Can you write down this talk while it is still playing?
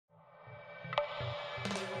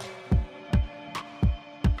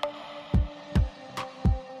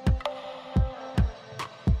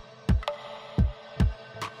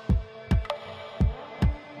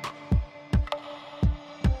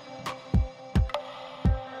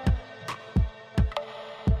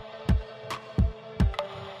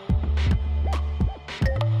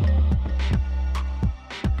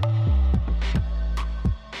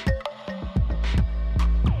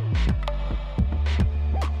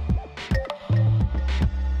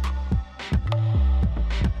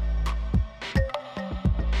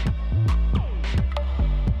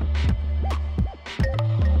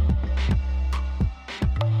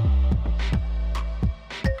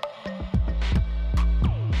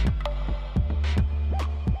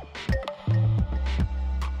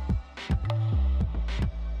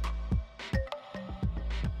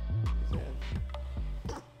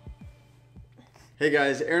Hey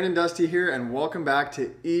guys, Erin and Dusty here, and welcome back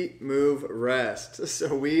to Eat, Move, Rest.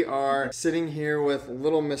 So we are sitting here with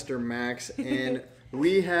little Mr. Max, and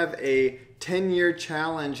we have a 10-year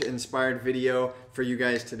challenge inspired video for you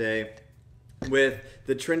guys today with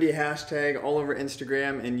the trendy hashtag all over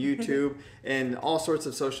Instagram and YouTube and all sorts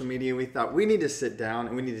of social media. We thought we need to sit down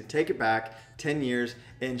and we need to take it back 10 years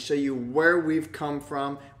and show you where we've come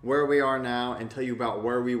from, where we are now, and tell you about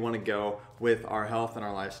where we want to go with our health and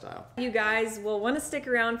our lifestyle. You guys will want to stick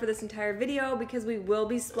around for this entire video because we will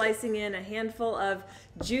be splicing in a handful of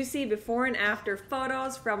juicy before and after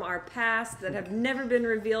photos from our past that have never been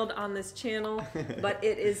revealed on this channel, but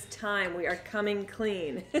it is time. We are coming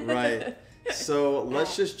clean. Right. So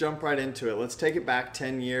let's just jump right into it. Let's take it back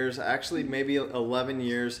 10 years, actually maybe 11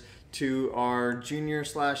 years, to our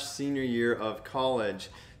junior/senior year of college.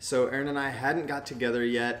 So Erin and I hadn't got together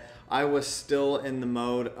yet. I was still in the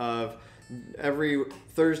mode of every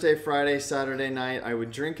Thursday, Friday, Saturday night, I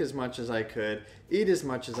would drink as much as I could, eat as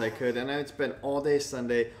much as I could, and I would spend all day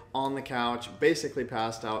Sunday on the couch, basically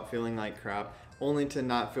passed out, feeling like crap, only to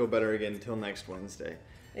not feel better again until next Wednesday.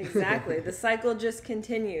 Exactly. The cycle just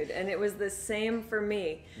continued, and it was the same for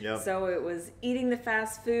me. Yep. So it was eating the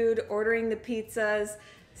fast food, ordering the pizzas,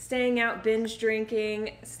 staying out binge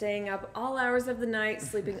drinking, staying up all hours of the night,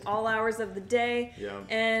 sleeping all hours of the day, Yep.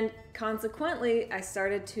 and consequently I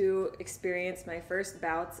started to experience my first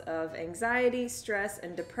bouts of anxiety, stress,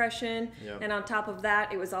 and depression. Yep. And on top of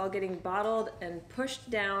that, it was all getting bottled and pushed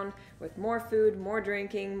down with more food, more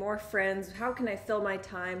drinking, more friends. How can I fill my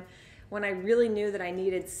time when I really knew that I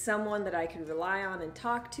needed someone that I could rely on and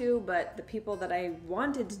talk to, but the people that I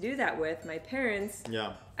wanted to do that with, my parents,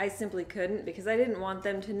 Yeah. I simply couldn't because I didn't want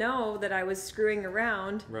them to know that I was screwing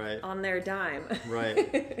around Right. on their dime.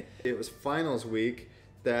 Right. It was finals week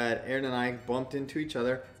that Erin and I bumped into each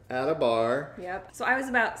other at a bar. Yep. So I was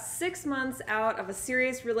about 6 months out of a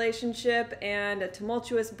serious relationship and a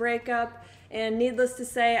tumultuous breakup. And needless to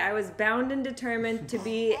say, I was bound and determined to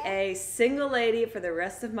be a single lady for the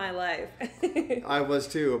rest of my life. I was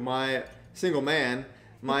too. My single man.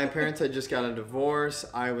 My parents had just got a divorce.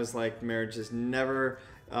 I was like, marriage is never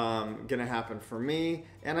gonna happen for me.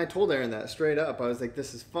 And I told Erin that straight up. I was like,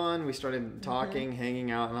 this is fun. We started talking,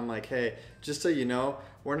 hanging out, and I'm like, hey, just so you know,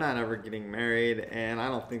 we're not ever getting married, and I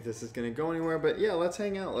don't think this is gonna go anywhere, but yeah, let's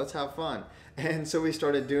hang out, let's have fun. And so we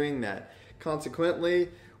started doing that. Consequently,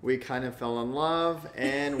 we kind of fell in love,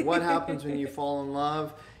 and what happens when you fall in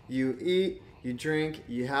love? You eat, you drink,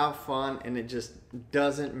 you have fun, and it just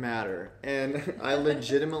doesn't matter. And I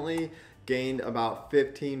legitimately gained about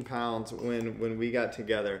 15 pounds when we got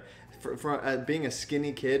together. From being a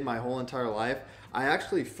skinny kid my whole entire life, I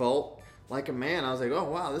actually felt like a man. I was like, oh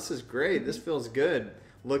wow, this is great, this feels good.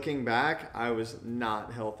 Looking back, I was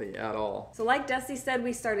not healthy at all. So like Dusty said,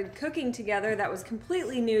 we started cooking together. That was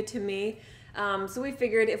completely new to me. So we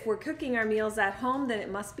figured if we're cooking our meals at home, then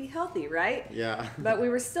it must be healthy, right? Yeah. But we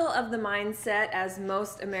were still of the mindset, as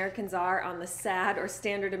most Americans are on the SAD or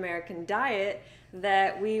standard American diet,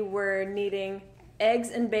 that we were needing eggs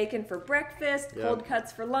and bacon for breakfast, Yep. cold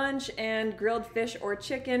cuts for lunch, and grilled fish or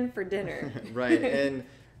chicken for dinner. Right. And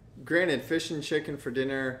granted, fish and chicken for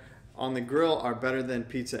dinner on the grill are better than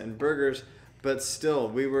pizza and burgers, but still,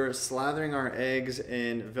 we were slathering our eggs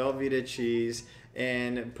in Velveeta cheese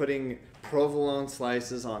and putting provolone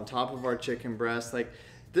slices on top of our chicken breast. Like,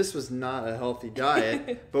 this was not a healthy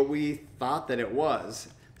diet, but we thought that it was.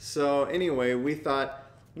 So anyway, we thought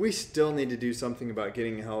we still need to do something about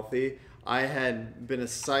getting healthy. I had been a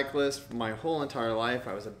cyclist my whole entire life.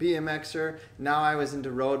 I was a BMXer. Now I was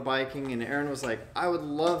into road biking, and Erin was like, I would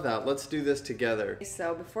love that. Let's do this together.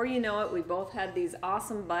 So before you know it, we both had these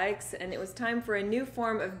awesome bikes, and it was time for a new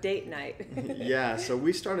form of date night. Yeah, so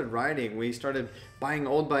we started riding. We started buying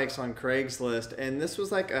old bikes on Craigslist, and this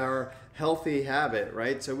was like our healthy habit,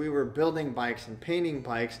 right? So we were building bikes and painting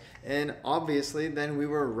bikes, and obviously then we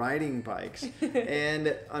were riding bikes.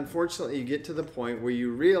 And unfortunately, you get to the point where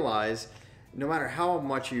you realize no matter how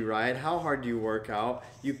much you ride, how hard you work out,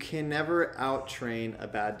 you can never out-train a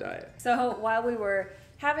bad diet. So while we were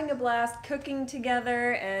having a blast cooking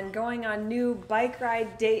together and going on new bike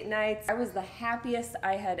ride date nights, I was the happiest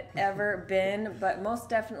I had ever been, but most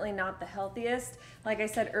definitely not the healthiest. Like I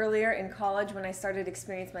said earlier, in college when I started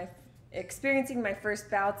experiencing my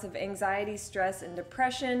first bouts of anxiety, stress, and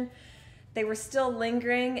depression, they were still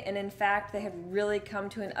lingering, and in fact, they had really come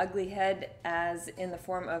to an ugly head as in the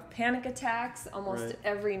form of panic attacks almost Right.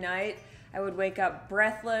 every night. I would wake up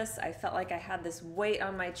breathless. I felt like I had this weight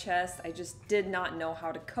on my chest. I just did not know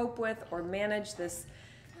how to cope with or manage this,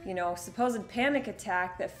 supposed panic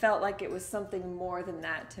attack that felt like it was something more than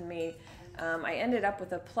that to me. I ended up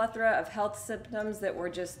with a plethora of health symptoms that were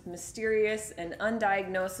just mysterious and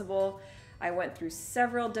undiagnosable. I went through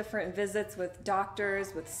several different visits with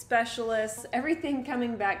doctors, with specialists, everything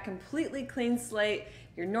coming back completely clean slate.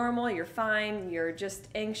 You're normal, you're fine, you're just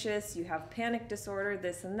anxious, you have panic disorder,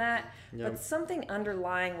 this and that. Yep. But something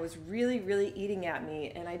underlying was really, really eating at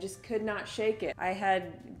me, and I just could not shake it. I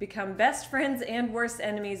had become best friends and worst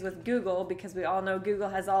enemies with Google, because we all know Google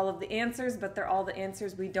has all of the answers, but they're all the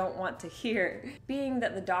answers we don't want to hear. Being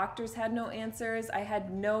that the doctors had no answers, I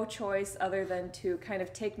had no choice other than to kind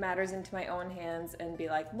of take matters into my own hands and be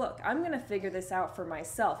like, look, I'm gonna figure this out for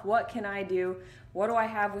myself. What can I do? What do I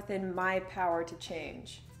have within my power to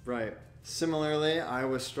change? Right. Similarly, I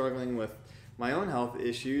was struggling with my own health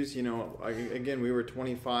issues. You know, again, we were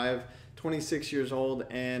 25, 26 years old,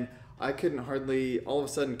 and I all of a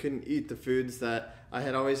sudden couldn't eat the foods that I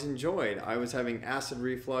had always enjoyed. I was having acid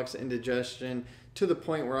reflux, indigestion, to the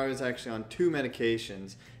point where I was actually on 2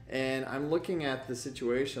 medications. And I'm looking at the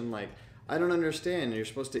situation like, I don't understand. You're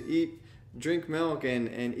supposed to drink milk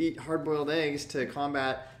and eat hard-boiled eggs to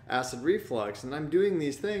combat acid reflux, and I'm doing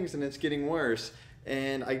these things and it's getting worse,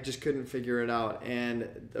 and I just couldn't figure it out.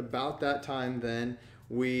 And about that time then,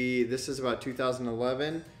 this is about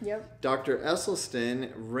 2011, Yep. Dr.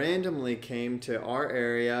 Esselstyn randomly came to our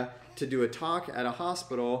area to do a talk at a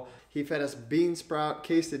hospital. He fed us bean sprout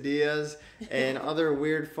quesadillas and other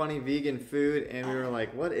weird, funny vegan food, and we were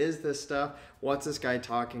like, what is this stuff? What's this guy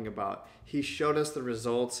talking about? He showed us the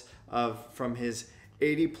results from his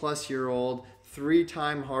 80-plus-year-old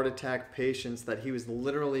 3-time heart attack patients, that he was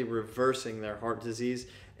literally reversing their heart disease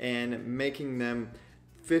and making them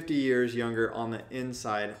 50 years younger on the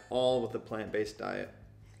inside, all with a plant-based diet.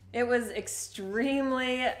 It was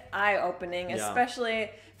extremely eye-opening,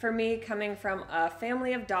 especially for me, coming from a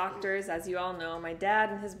family of doctors, as you all know, my dad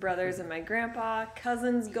and his brothers and my grandpa,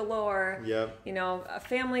 cousins galore, Yep. you know, a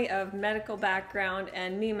family of medical background,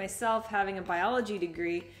 and me myself having a biology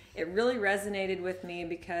degree. It really resonated with me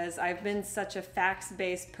because I've been such a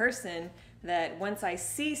facts-based person that once I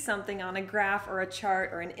see something on a graph or a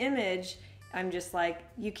chart or an image, I'm just like,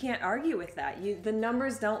 you can't argue with that. The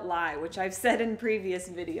numbers don't lie, which I've said in previous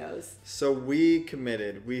videos. So we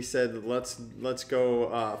committed. We said, let's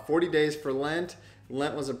go 40 days for Lent.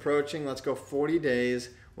 Lent was approaching. Let's go 40 days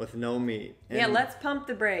with no meat. And let's pump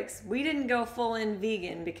the brakes. We didn't go full in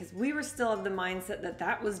vegan because we were still of the mindset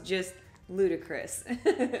that was just ludicrous.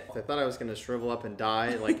 I thought I was going to shrivel up and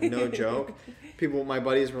die, like no joke. My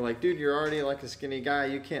buddies were like, dude, you're already like a skinny guy.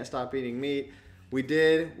 You can't stop eating meat. We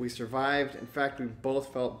did. We survived. In fact, we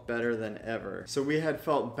both felt better than ever. So we had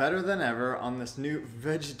felt better than ever on this new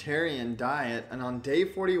vegetarian diet. And on day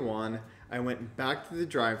 41, I went back to the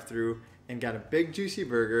drive-thru and got a big juicy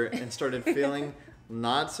burger and started feeling,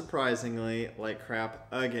 not surprisingly, like crap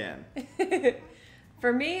again.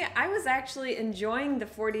 For me, I was actually enjoying the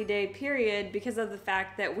 40-day period because of the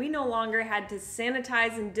fact that we no longer had to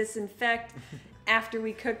sanitize and disinfect after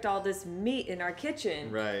we cooked all this meat in our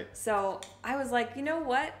kitchen. Right. So I was like, you know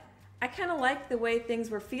what? I kind of liked the way things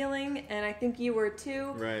were feeling, and I think you were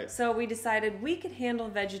too. Right. So we decided we could handle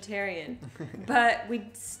vegetarian, but we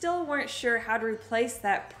still weren't sure how to replace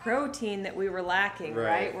that protein that we were lacking,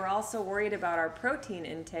 right? We're also worried about our protein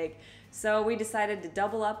intake. So we decided to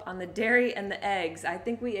double up on the dairy and the eggs. I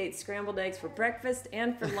think we ate scrambled eggs for breakfast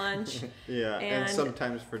and for lunch. Yeah, and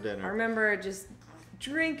sometimes for dinner. I remember just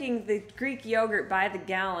drinking the Greek yogurt by the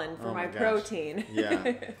gallon for my protein.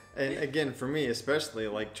 Yeah. And again, for me especially,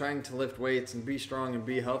 like trying to lift weights and be strong and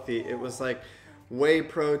be healthy, it was like whey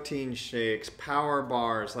protein shakes, power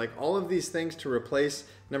bars, like all of these things to replace,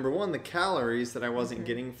 number one, the calories that I wasn't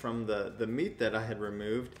getting from the meat that I had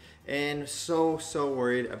removed, and so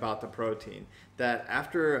worried about the protein that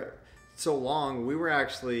after so long, we were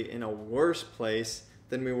actually in a worse place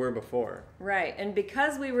than we were before. Right. And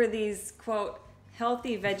because we were these, quote,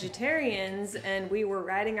 healthy vegetarians and we were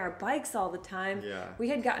riding our bikes all the time, we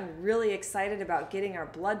had gotten really excited about getting our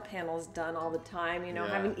blood panels done all the time, you know,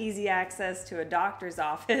 having easy access to a doctor's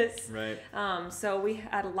office. Right. So we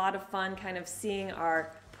had a lot of fun kind of seeing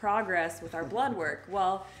our progress with our blood work.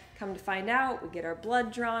 Well, come to find out, we get our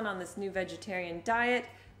blood drawn on this new vegetarian diet.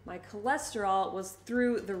 My cholesterol was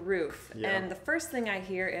through the roof. And the first thing I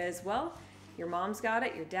hear is, well, your mom's got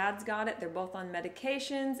it, your dad's got it, they're both on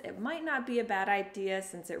medications. It might not be a bad idea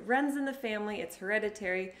since it runs in the family, it's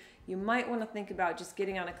hereditary. You might want to think about just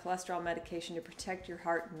getting on a cholesterol medication to protect your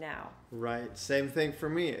heart now. Right. Same thing for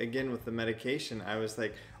me. Again, with the medication, I was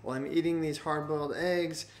like, well, I'm eating these hard-boiled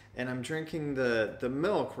eggs and I'm drinking the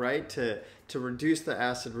milk, right, to reduce the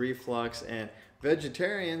acid reflux, and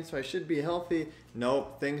vegetarian, so I should be healthy.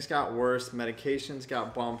 Nope, things got worse, medications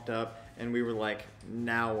got bumped up, and we were like,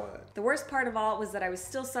 now what? The worst part of all was that I was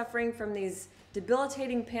still suffering from these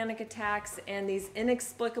debilitating panic attacks and these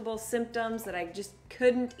inexplicable symptoms that I just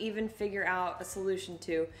couldn't even figure out a solution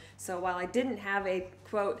to. So while I didn't have a,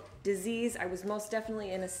 quote, disease, I was most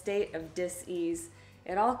definitely in a state of dis-ease.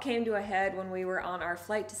 It all came to a head when we were on our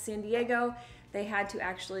flight to San Diego. They had to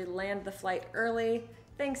actually land the flight early,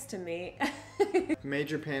 thanks to me.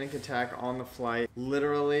 Major panic attack on the flight.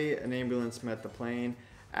 Literally, an ambulance met the plane.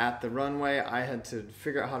 At the runway, I had to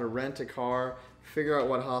figure out how to rent a car, figure out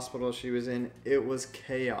what hospital she was in. It was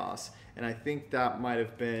chaos. And I think that might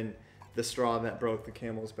have been the straw that broke the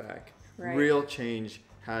camel's back. Right. Real change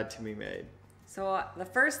had to be made. So the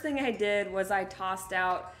first thing I did was I tossed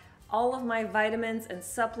out all of my vitamins and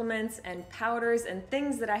supplements and powders and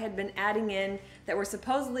things that I had been adding in that were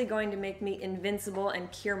supposedly going to make me invincible and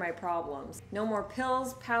cure my problems. No more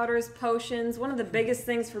pills, powders, potions. One of the biggest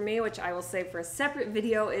things for me, which I will save for a separate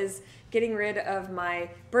video, is getting rid of my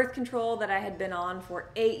birth control that I had been on for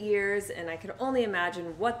 8 years, and I could only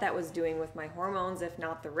imagine what that was doing with my hormones, if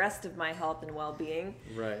not the rest of my health and well-being.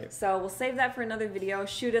 Right. So we'll save that for another video.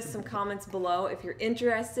 Shoot us some comments below if you're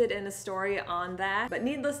interested in a story on that. But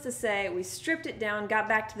needless to say, we stripped it down, got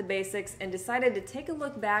back to the basics, and decided to take a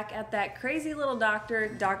look back at that crazy little doctor,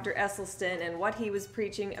 Dr. Esselstyn, and what he was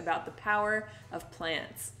preaching about the power of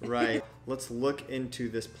plants. Right. Let's look into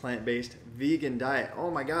this plant-based vegan diet. Oh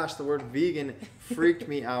my gosh, the word vegan freaked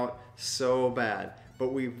me out so bad.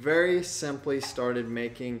 But we very simply started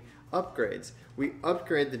making upgrades. We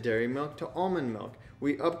upgraded the dairy milk to almond milk.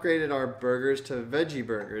 We upgraded our burgers to veggie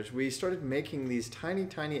burgers. We started making these tiny,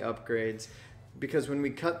 tiny upgrades because when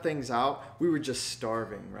we cut things out, we were just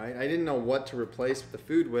starving, right? I didn't know what to replace the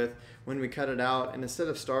food with when we cut it out. And instead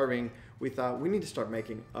of starving, we thought we need to start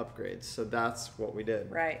making upgrades. So that's what we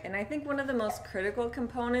did. Right. And I think one of the most critical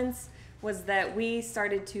components was that we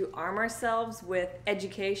started to arm ourselves with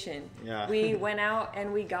education. Yeah. We went out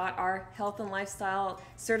and we got our health and lifestyle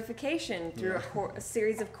certification through a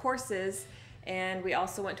series of courses. And we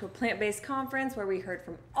also went to a plant-based conference where we heard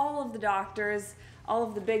from all of the doctors, all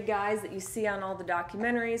of the big guys that you see on all the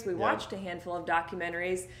documentaries. We watched a handful of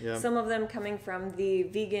documentaries, some of them coming from the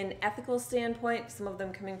vegan ethical standpoint, some of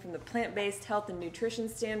them coming from the plant-based health and nutrition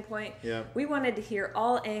standpoint. We wanted to hear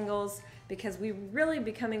all angles because we really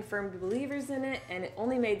becoming firm believers in it, and it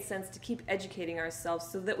only made sense to keep educating ourselves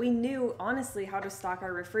so that we knew honestly how to stock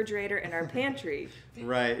our refrigerator and our pantry.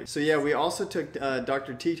 Right. So yeah, we also took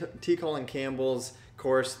Dr. T. Colin Campbell's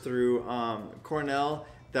course through Cornell.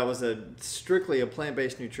 That was strictly a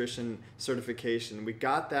plant-based nutrition certification. We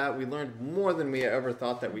got that. We learned more than we ever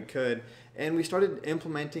thought that we could. And we started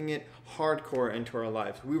implementing it hardcore into our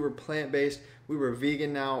lives. We were plant-based. We were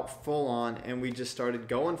vegan now, full on, and we just started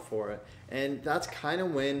going for it. And that's kind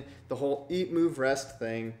of when the whole Eat, Move, Rest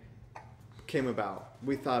thing came about.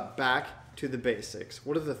 We thought back to the basics.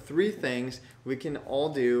 What are the 3 things we can all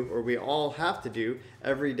do, or we all have to do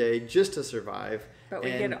every day just to survive? But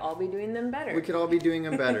we could all be doing them better. We could all be doing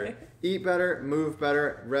them better. Eat better, move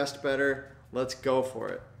better, rest better. Let's go for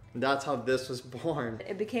it. And that's how this was born.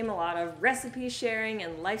 It became a lot of recipe sharing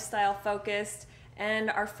and lifestyle focused. And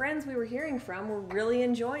our friends we were hearing from were really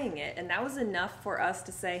enjoying it. And that was enough for us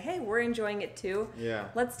to say, hey, we're enjoying it too. Yeah.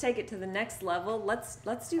 Let's take it to the next level.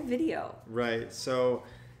 Let's do video. Right. So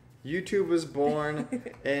YouTube was born,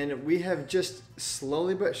 and we have just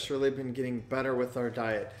slowly but surely been getting better with our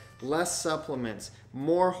diet. Less supplements,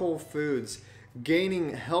 more whole foods,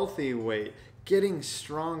 gaining healthy weight, getting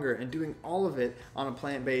stronger, and doing all of it on a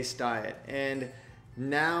plant-based diet. And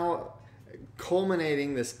now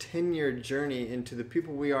culminating this 10-year journey into the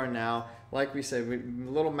people we are now. Like we said,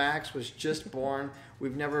 little Max was just born.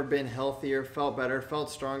 We've never been healthier, felt better, felt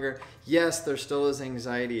stronger. Yes, there still is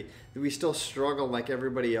anxiety. We still struggle like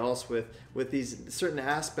everybody else with these certain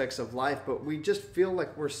aspects of life, but we just feel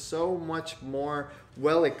like we're so much more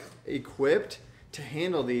well equipped to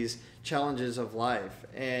handle these challenges of life.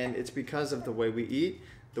 And it's because of the way we eat,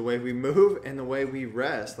 the way we move, and the way we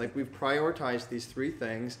rest. Like, we've prioritized these 3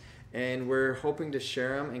 things, and we're hoping to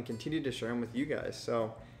share them and continue to share them with you guys.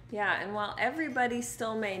 So yeah, and while everybody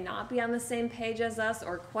still may not be on the same page as us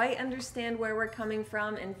or quite understand where we're coming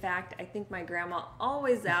from, in fact, I think my grandma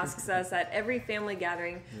always asks us at every family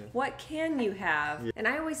gathering, what can you have? And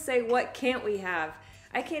I always say, what can't we have?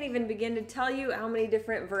 I can't even begin to tell you how many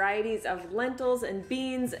different varieties of lentils and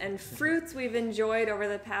beans and fruits we've enjoyed over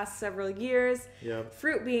the past several years.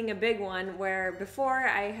 Fruit being a big one, where before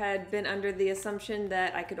I had been under the assumption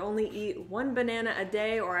that I could only eat 1 banana a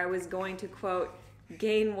day or I was going to, quote,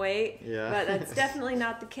 gain weight, but that's definitely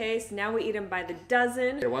not the case. Now we eat them by the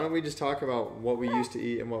dozen. Why don't we just talk about what we used to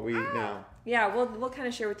eat and what we eat now? Yeah, we'll kind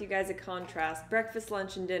of share with you guys a contrast. Breakfast,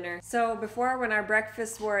 lunch, and dinner. So before, when our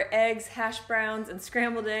breakfasts were eggs, hash browns, and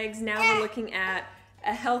scrambled eggs, now we're looking at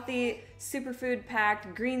a healthy,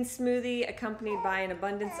 superfood-packed green smoothie accompanied by an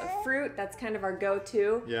abundance of fruit. That's kind of our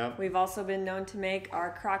go-to. Yeah. We've also been known to make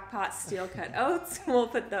our crock-pot steel-cut oats. We'll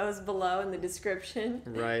put those below in the description.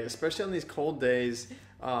 Right, especially on these cold days.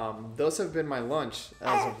 Those have been my lunch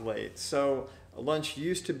as of late. So lunch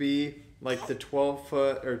used to be like the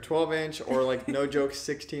 12-foot or 12-inch or like no joke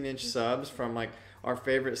 16-inch subs from like our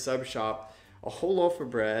favorite sub shop. A whole loaf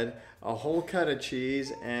of bread, a whole cut of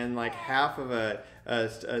cheese, and like half of a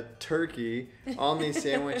turkey on these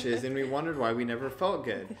sandwiches, and we wondered why we never felt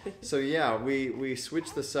good. So yeah, we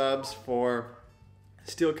switched the subs for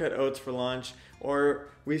steel cut oats for lunch, or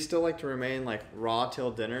we still like to remain like raw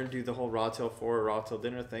till dinner, do the whole raw till 4, raw till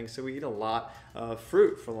dinner thing. So we eat a lot of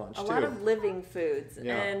fruit for lunch too. A lot of living foods.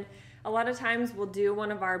 Yeah. And a lot of times we'll do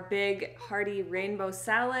one of our big hearty rainbow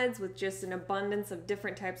salads with just an abundance of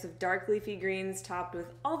different types of dark leafy greens topped with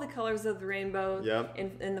all the colors of the rainbow. Yep.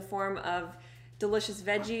 in the form of delicious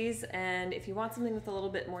veggies. And if you want something with a little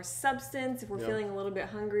bit more substance, if we're Yep. feeling a little bit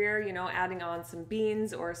hungrier, you know, adding on some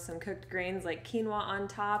beans or some cooked grains like quinoa on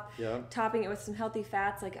top, Yep. topping it with some healthy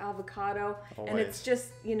fats like avocado. And Always. it's just,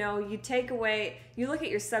 you know, you take away, you look at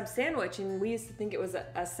your sub sandwich, and we used to think it was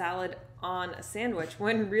a salad on a sandwich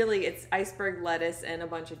when really it's iceberg lettuce and a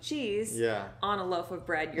bunch of cheese Yeah. on a loaf of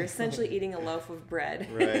bread. You're essentially eating a loaf of bread.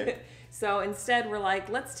 Right. So instead we're like,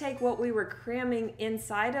 let's take what we were cramming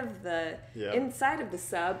inside of the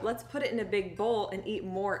sub, let's put it in a big bowl and eat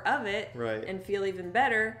more of it. Right. And feel even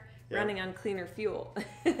better Yep. running on cleaner fuel.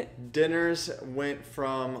 Dinners went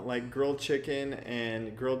from like grilled chicken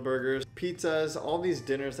and grilled burgers, pizzas, all these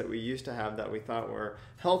dinners that we used to have that we thought were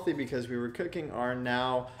healthy because we were cooking are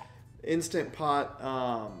now instant pot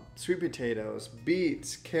sweet potatoes,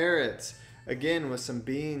 beets, carrots, again with some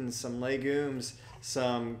beans, some legumes,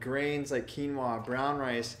 some grains like quinoa, brown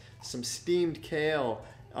rice, some steamed kale,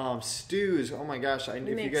 stews. Oh my gosh, We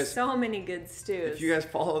make so many good stews. if you guys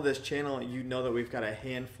follow this channel, you know that we've got a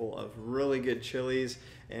handful of really good chilies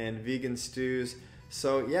and vegan stews.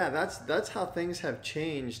 So yeah, that's how things have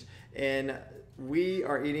changed, and we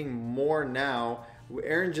are eating more now.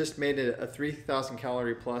 Erin just made it a 3,000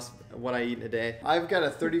 calorie plus what I eat in a day. I've got a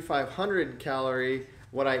 3,500 calorie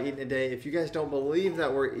what I eat in a day. If you guys don't believe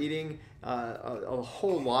that we're eating a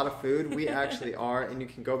whole lot of food, we actually are, and you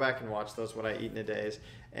can go back and watch those what I eat in a days,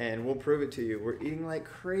 and we'll prove it to you. We're eating like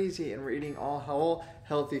crazy, and we're eating all whole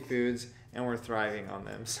healthy foods, and we're thriving on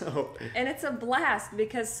them. So, and it's a blast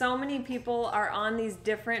because so many people are on these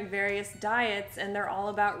different various diets, and they're all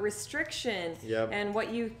about restriction. Yep. And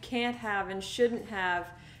what you can't have and shouldn't have,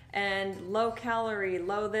 and low calorie,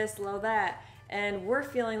 low this, low that. And we're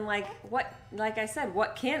feeling like, like I said,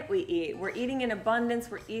 what can't we eat? We're eating in abundance.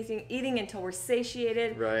 We're eating until we're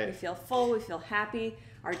satiated. Right. We feel full. We feel happy.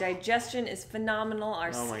 Our digestion is phenomenal.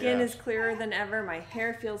 Our Oh my skin gosh. is clearer than ever. My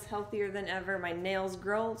hair feels healthier than ever. My nails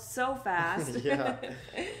grow so fast. yeah,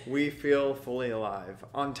 we feel fully alive.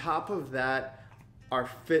 On top of that, our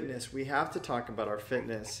fitness. We have to talk about our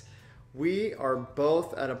fitness. We are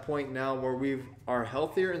both at a point now where we are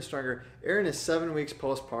healthier and stronger. Erin is 7 weeks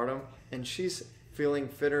postpartum, and she's feeling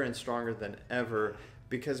fitter and stronger than ever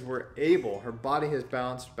because we're able. Her body has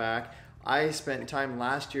bounced back. I spent time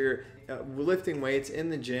last year lifting weights in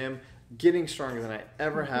the gym, getting stronger than I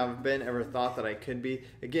ever have been, ever thought that I could be.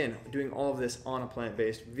 Again, doing all of this on a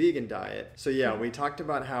plant-based vegan diet. So yeah, we talked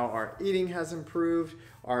about how our eating has improved,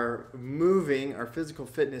 our moving, our physical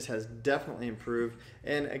fitness has definitely improved.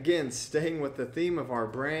 And again, staying with the theme of our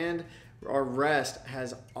brand, our rest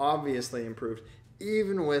has obviously improved.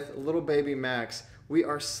 Even with little baby Max, we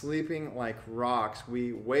are sleeping like rocks.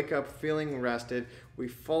 We wake up feeling rested. We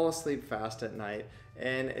fall asleep fast at night.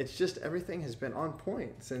 And it's just, everything has been on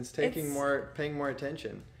point since paying more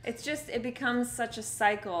attention. It's just, it becomes such a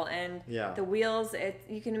cycle, and Yeah. the wheels,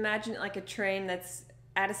 you can imagine it like a train that's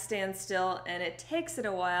at a standstill, and it takes it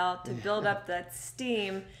a while to build up that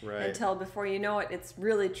steam Right. until before you know it, it's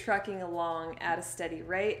really trucking along at a steady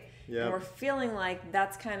rate. Yep. And we're feeling like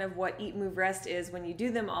that's kind of what Eat, Move, Rest is. When you do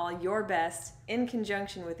them all your best in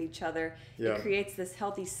conjunction with each other, Yep. it creates this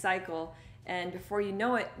healthy cycle. And before you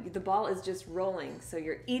know it, the ball is just rolling. So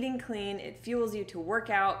you're eating clean, it fuels you to work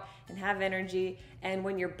out and have energy. And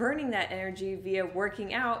when you're burning that energy via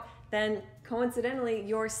working out, then coincidentally,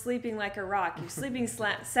 you're sleeping like a rock. You're sleeping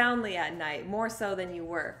soundly at night, more so than you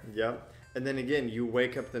were. Yep. And then again, you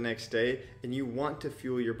wake up the next day and you want to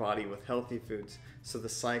fuel your body with healthy foods. So the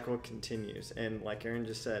cycle continues. And like Erin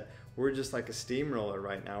just said, we're just like a steamroller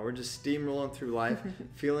right now. We're just steamrolling through life,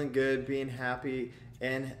 feeling good, being happy.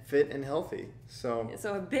 and fit and healthy. So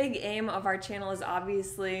a big aim of our channel is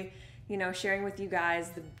obviously, you know, sharing with you guys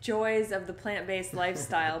the joys of the plant-based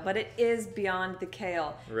lifestyle, but it is beyond the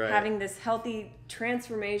kale. Right. Having this healthy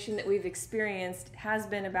transformation that we've experienced has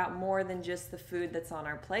been about more than just the food that's on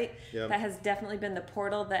our plate. Yep. That has definitely been the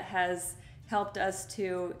portal that has helped us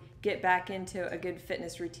to get back into a good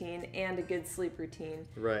fitness routine and a good sleep routine.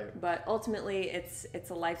 Right. But ultimately, it's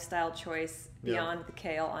a lifestyle choice beyond the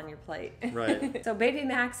kale on your plate. Right. So baby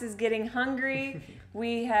Max is getting hungry.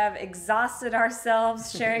 We have exhausted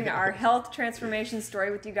ourselves sharing our health transformation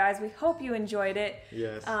story with you guys. We hope you enjoyed it.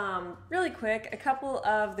 Yes. Really quick, a couple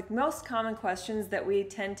of the most common questions that we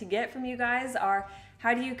tend to get from you guys are,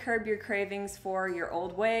 how do you curb your cravings for your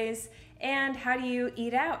old ways? And how do you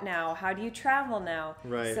eat out now? How do you travel now?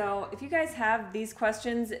 Right. So if you guys have these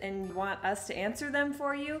questions and want us to answer them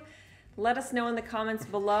for you, let us know in the comments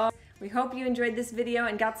below. We hope you enjoyed this video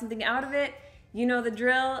and got something out of it. You know the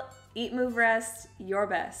drill. Eat, move, rest, your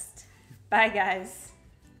best. Bye, guys.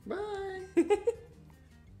 Bye.